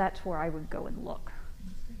outcrop, that's where I would go and look.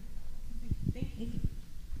 Thank you.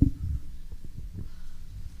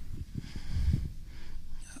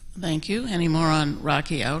 Thank you. Any more on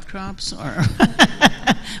rocky outcrops or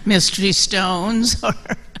mystery stones? Or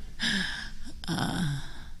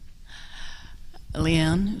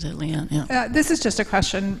Leanne? Is it Leanne? Yeah. This is just a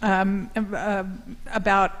question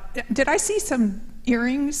about, did I see some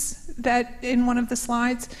earrings that in one of the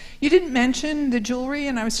slides? You didn't mention the jewelry,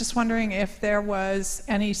 and I was just wondering if there was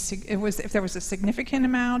if there was a significant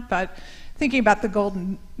amount, but thinking about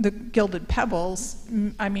the gilded pebbles,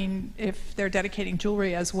 I mean, if they're dedicating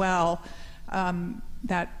jewelry as well,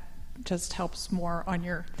 that just helps more on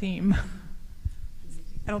your theme.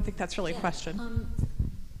 I don't think that's really a question.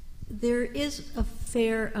 There is a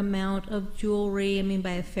fair amount of jewelry. I mean,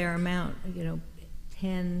 by a fair amount,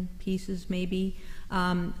 10 pieces maybe,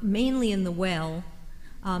 mainly in the well.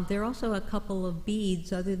 There are also a couple of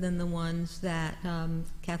beads other than the ones that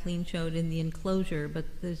Kathleen showed in the enclosure, but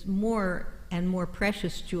there's more and more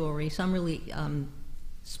precious jewelry, some really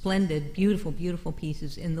splendid, beautiful, beautiful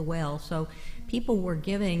pieces in the well. So people were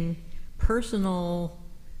giving personal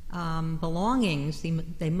belongings.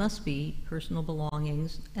 They must be personal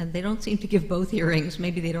belongings, and they don't seem to give both earrings.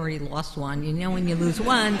 Maybe they'd already lost one. When you lose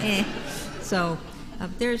one, So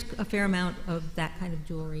there's a fair amount of that kind of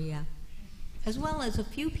jewelry, yeah. As well as a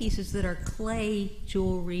few pieces that are clay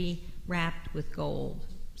jewelry wrapped with gold,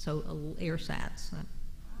 so ersatz.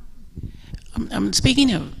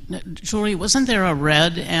 Speaking of jewelry, wasn't there a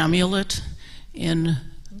red amulet in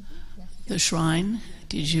the shrine?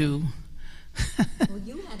 Did you? Well,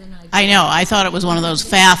 you had an idea. I know. I thought it was one of those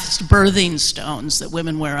fast birthing stones that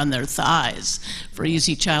women wear on their thighs for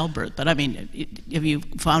easy childbirth. But I mean, have you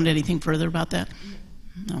found anything further about that?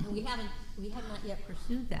 No. We have not yet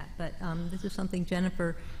pursued that, but this is something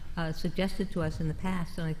Jennifer suggested to us in the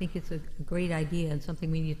past, and I think it's a great idea and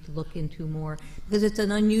something we need to look into more, because it's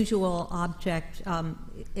an unusual object.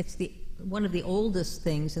 It's one of the oldest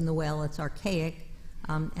things in the well. It's archaic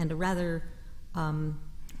and a rather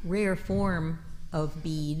rare form of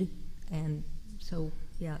bead, and so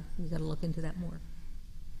yeah, we've got to look into that more.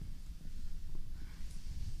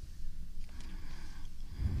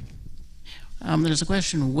 There's a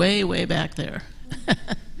question way back there.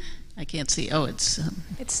 I can't see. Oh, it's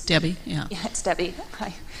Debbie. Yeah. Yeah, it's Debbie.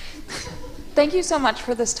 Hi. Thank you so much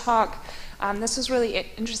for this talk. This was really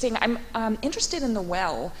interesting. I'm interested in the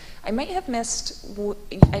well. I might have missed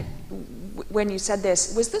when you said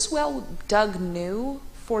this. Was this well dug new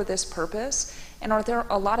for this purpose? And are there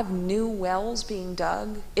a lot of new wells being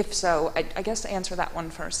dug? If so, I guess answer that one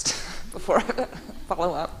first before I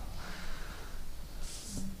follow up.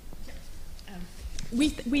 We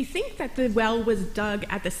think that the well was dug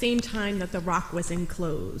at the same time that the rock was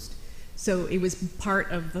enclosed. So it was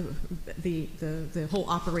part of the whole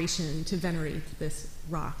operation to venerate this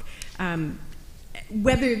rock.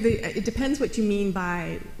 It depends what you mean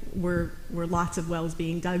by were lots of wells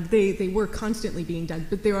being dug. They were constantly being dug,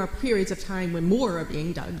 but there are periods of time when more are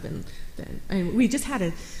being dug than and we just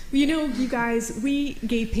had you guys, we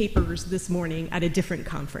gave papers this morning at a different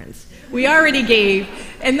conference. We already gave,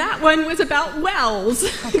 and that one was about wells.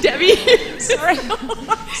 Debbie, sorry,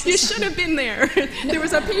 you should have been there. There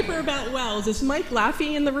was a paper about wells. Is Mike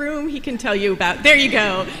Laffey in the room? He can tell you about. There you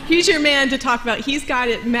go. He's your man to talk about. He's got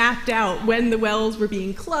it mapped out when the wells were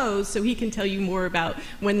being closed, so he can tell you more about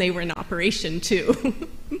when they were in operation too.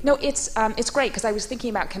 No, it's great because I was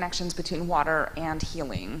thinking about connections between water and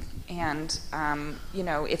healing, and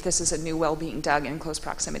if this is a new well being dug in close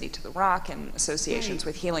proximity to the rock and associations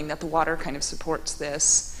with healing, that the water kind of supports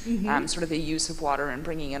this sort of the use of water and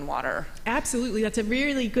bringing in water. Absolutely, that's a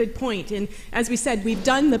really good point. And as we said, we've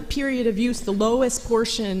done the period of use, the lowest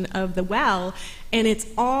portion of the well, and it's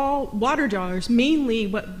all water jars, mainly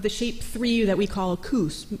the shape 3 that we call a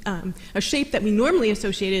kous, a shape that we normally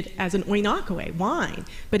associated as an oinakwe, wine,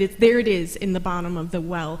 but there it is in the bottom of the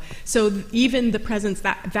well. So even the presence,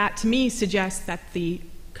 that to me suggests that the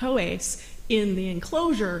koes in the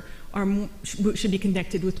enclosure should be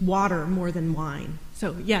connected with water more than wine.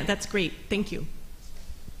 So yeah, that's great. Thank you.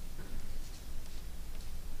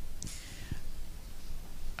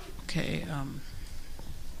 Okay,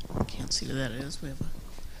 I can't see who that is. We have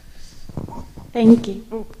Thank you.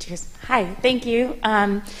 Oh, cheers. Hi, thank you.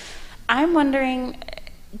 I'm wondering,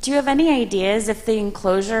 do you have any ideas if the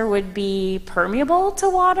enclosure would be permeable to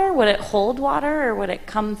water? Would it hold water, or would it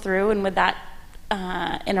come through, and would that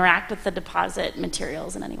interact with the deposit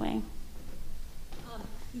materials in any way?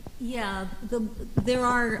 Yeah, there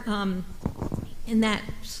are, in that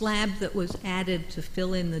slab that was added to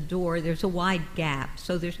fill in the door, there's a wide gap,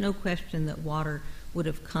 so there's no question that water would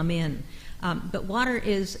have come in. But water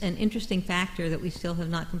is an interesting factor that we still have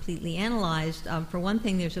not completely analyzed. For one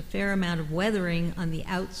thing, there's a fair amount of weathering on the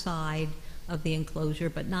outside of the enclosure,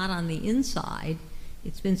 but not on the inside.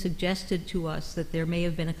 It's been suggested to us that there may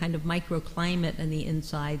have been a kind of microclimate on the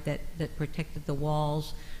inside that protected the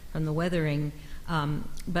walls from the weathering.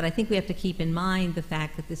 But I think we have to keep in mind the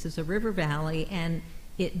fact that this is a river valley, and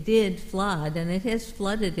it did flood, and it has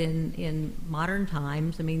flooded in modern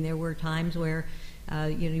times. I mean, there were times where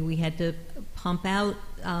we had to pump out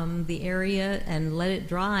the area and let it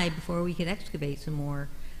dry before we could excavate some more.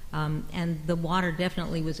 And the water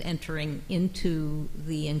definitely was entering into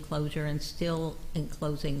the enclosure and still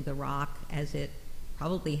enclosing the rock, as it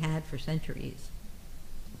probably had for centuries.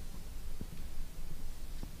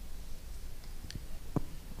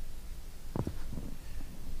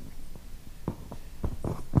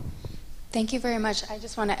 Thank you very much. I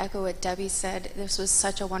just want to echo what Debbie said. This was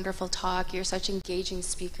such a wonderful talk. You're such engaging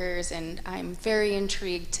speakers, and I'm very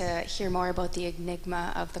intrigued to hear more about the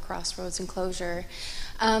enigma of the Crossroads enclosure.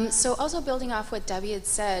 So also building off what Debbie had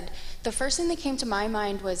said, the first thing that came to my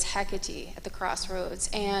mind was Hecate at the Crossroads,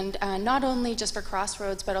 and not only just for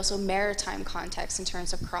Crossroads, but also maritime context in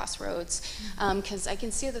terms of Crossroads, because I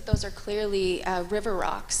can see that those are clearly river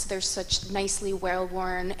rocks. They're such nicely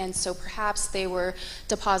well-worn, and so perhaps they were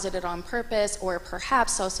deposited on purpose, or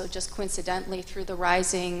perhaps also just coincidentally through the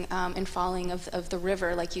rising and falling of the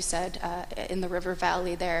river, like you said, in the river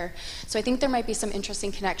valley there. So I think there might be some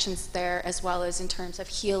interesting connections there, as well as in terms of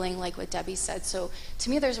healing, like what Debbie said. So to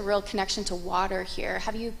me, there's a real connection to water here.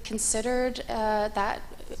 Have you considered that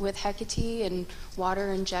with Hecate and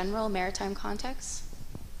water in general, maritime context?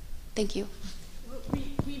 Thank you.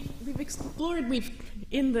 We've explored.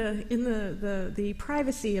 In the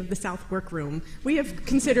privacy of the South Workroom, we have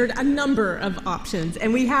considered a number of options,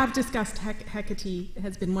 and we have discussed Hecate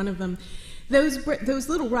has been one of them. Those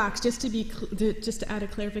little rocks, just to add a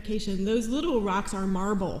clarification, those little rocks are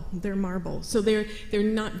marble. They're marble, so they're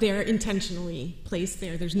intentionally placed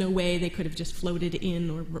there. There's no way they could have just floated in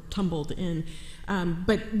or tumbled in.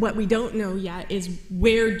 But what we don't know yet is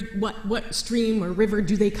what stream or river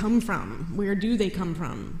do they come from? Where do they come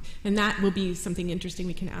from? And that will be something interesting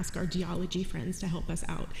we can ask our geology friends to help us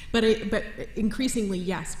out. But increasingly,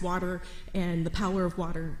 yes, water and the power of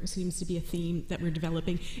water seems to be a theme that we're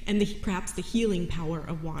developing, and perhaps the healing power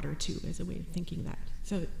of water too, as a way of thinking that.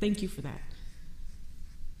 So thank you for that.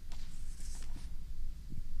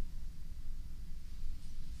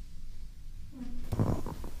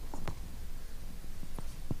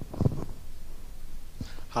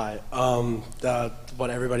 Hi. What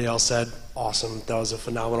everybody else said, awesome. That was a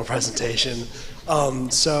phenomenal presentation.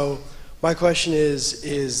 So my question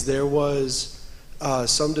is there was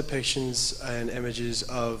some depictions and images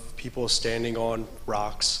of people standing on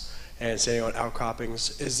rocks and standing on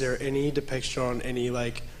outcroppings. Is there any depiction on any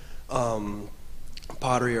like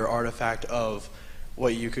pottery or artifact of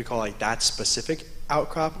what you could call like that specific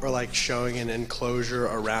outcrop, or like showing an enclosure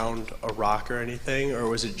around a rock or anything, or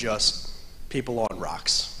was it just people on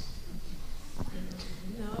rocks?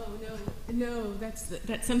 No, that's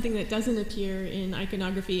something that doesn't appear in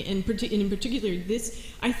iconography, and in particular this.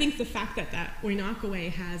 I think the fact that Oinakawe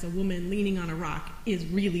has a woman leaning on a rock is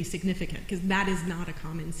really significant, because that is not a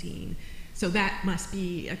common scene. So that must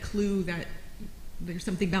be a clue that there's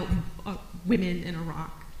something about women in a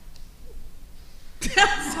rock.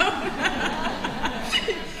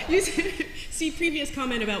 You see previous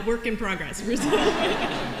comment about work in progress.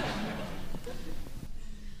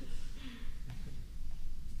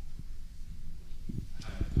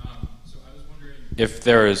 If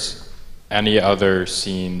there's any other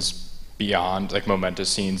scenes beyond, like momentous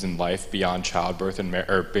scenes in life beyond childbirth and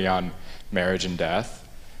or beyond marriage and death,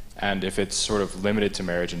 and if it's sort of limited to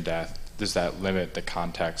marriage and death, does that limit the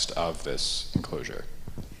context of this enclosure?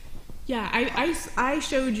 Yeah, I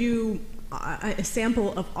showed you a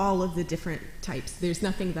sample of all of the different types. There's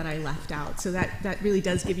nothing that I left out. So that really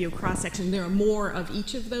does give you a cross-section. There are more of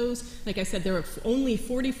each of those. Like I said, there are only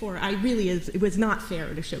 44. It was not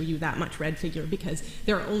fair to show you that much red figure, because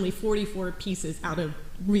there are only 44 pieces out of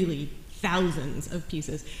really thousands of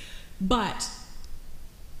pieces. But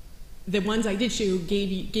the ones I did show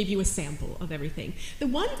gave you a sample of everything.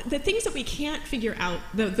 The things that we can't figure out,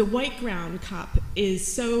 the white ground cup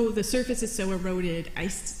is the surface is so eroded, I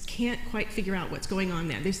can't quite figure out what's going on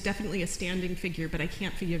there. There's definitely a standing figure, but I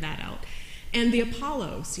can't figure that out. And the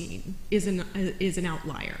Apollo scene is an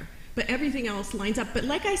outlier, but everything else lines up. But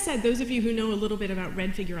like I said, those of you who know a little bit about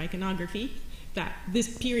red figure iconography, that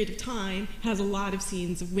this period of time has a lot of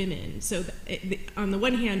scenes of women. So on the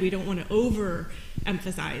one hand, we don't want to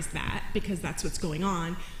overemphasize that, because that's what's going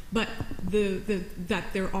on, but that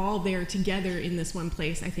they're all there together in this one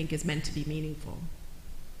place, I think, is meant to be meaningful.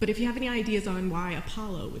 But if you have any ideas on why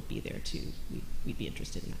Apollo would be there too, we'd be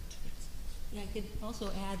interested in that. Yeah, I could also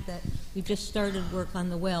add that we just started work on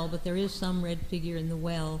the well, but there is some red figure in the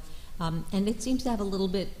well, and it seems to have a little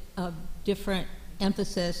bit of different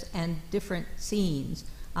emphasis and different scenes,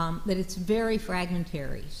 but it's very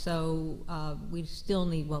fragmentary. So we still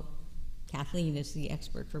need, well, Kathleen is the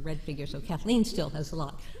expert for red figure, so Kathleen still has a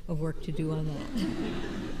lot of work to do on that.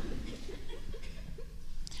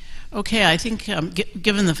 Okay, I think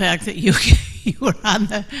given the fact that you were on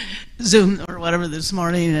the Zoom or whatever this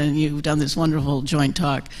morning, and you've done this wonderful joint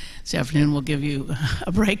talk this afternoon, we'll give you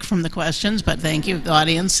a break from the questions, but thank you, the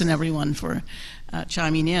audience and everyone, for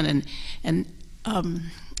chiming in. And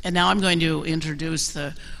now I'm going to introduce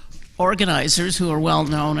the organizers, who are well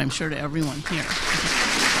known, I'm sure, to everyone here.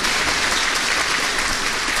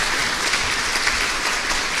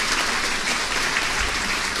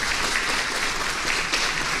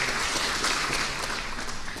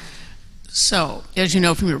 So, as you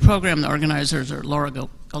know from your program, the organizers are Laura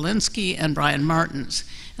Golinsky and Brian Martins.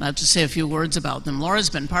 And I have to say a few words about them. Laura's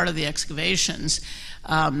been part of the excavations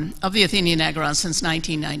of the Athenian Agaron since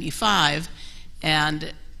 1995.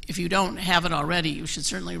 And if you don't have it already, you should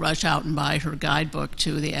certainly rush out and buy her guidebook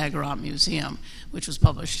to the Agaron Museum, which was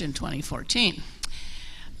published in 2014.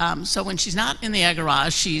 So when she's not in the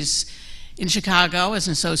Agora, she's in Chicago as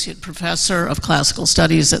an associate professor of classical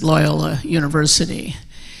studies at Loyola University.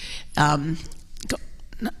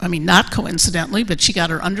 Not coincidentally, but she got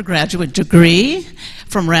her undergraduate degree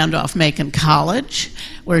from Randolph-Macon College,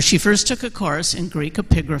 where she first took a course in Greek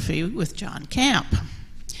epigraphy with John Camp.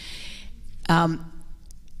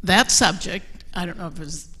 That subject, but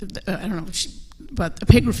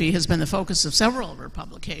epigraphy has been the focus of several of her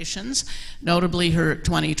publications, notably her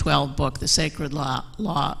 2012 book, The Sacred Law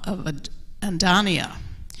of Andania.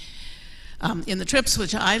 In the trips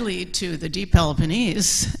which I lead to the Deep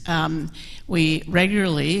Peloponnese, we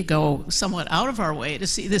regularly go somewhat out of our way to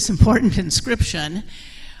see this important inscription,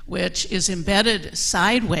 which is embedded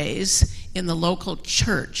sideways in the local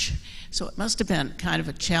church. So it must have been kind of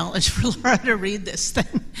a challenge for Laura to read this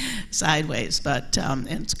thing sideways, but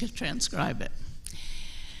and to transcribe it.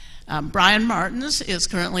 Brian Martins is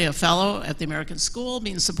currently a fellow at the American School,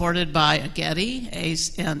 being supported by a Getty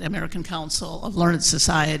and American Council of Learned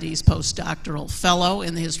Societies postdoctoral fellow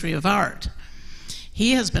in the history of art.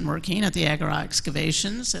 He has been working at the Agora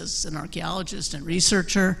Excavations as an archaeologist and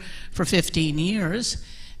researcher for 15 years,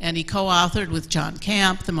 and he co-authored with John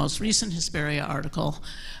Camp the most recent Hesperia article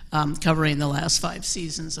covering the last 5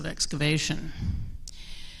 seasons of excavation.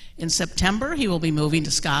 In September, he will be moving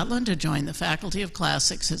to Scotland to join the Faculty of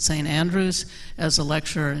Classics at St. Andrews as a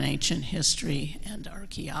lecturer in ancient history and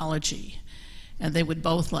archaeology. And they would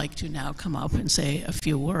both like to now come up and say a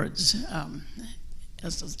few words.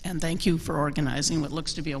 And thank you for organizing what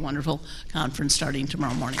looks to be a wonderful conference starting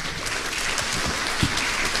tomorrow morning.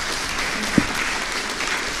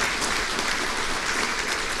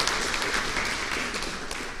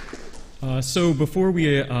 So before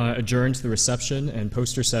we adjourn to the reception and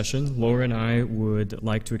poster session, Laura and I would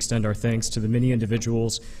like to extend our thanks to the many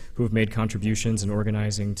individuals who have made contributions in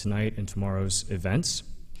organizing tonight and tomorrow's events.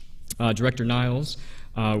 Director Niles,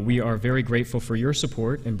 we are very grateful for your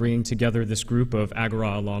support in bringing together this group of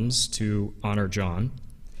Agora alums to honor John.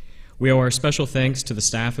 We owe our special thanks to the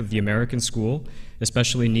staff of the American School,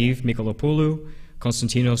 especially Niv Mikolopoulou,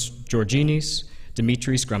 Konstantinos Georginis,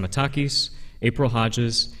 Dimitris Grammatakis, April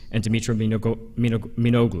Hodges, and Dimitra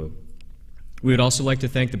Minoglou. We would also like to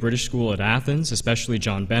thank the British School at Athens, especially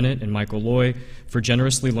John Bennett and Michael Loy, for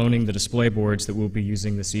generously loaning the display boards that we'll be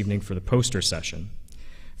using this evening for the poster session.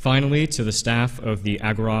 Finally, to the staff of the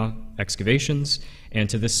Agora Excavations and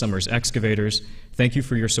to this summer's excavators, thank you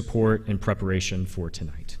for your support and preparation for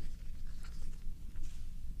tonight.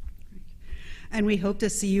 And we hope to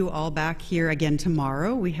see you all back here again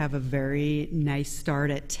tomorrow. We have a very nice start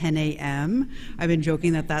at 10 a.m. I've been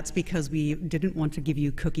joking that that's because we didn't want to give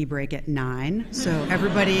you cookie break at 9. So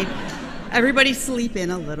everybody sleep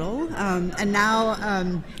in a little. And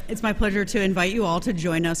now it's my pleasure to invite you all to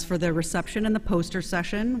join us for the reception and the poster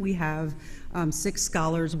session. We have 6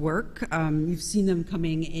 scholars' work. You've seen them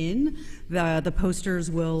coming in. The posters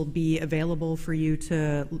will be available for you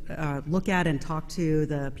to look at and talk to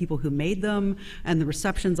the people who made them, and the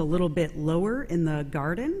reception's a little bit lower in the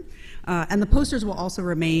garden. And the posters will also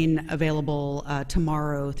remain available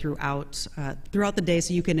tomorrow throughout the day,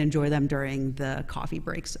 so you can enjoy them during the coffee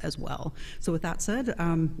breaks as well. So with that said,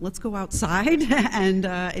 let's go outside and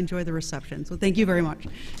enjoy the reception. So thank you very much.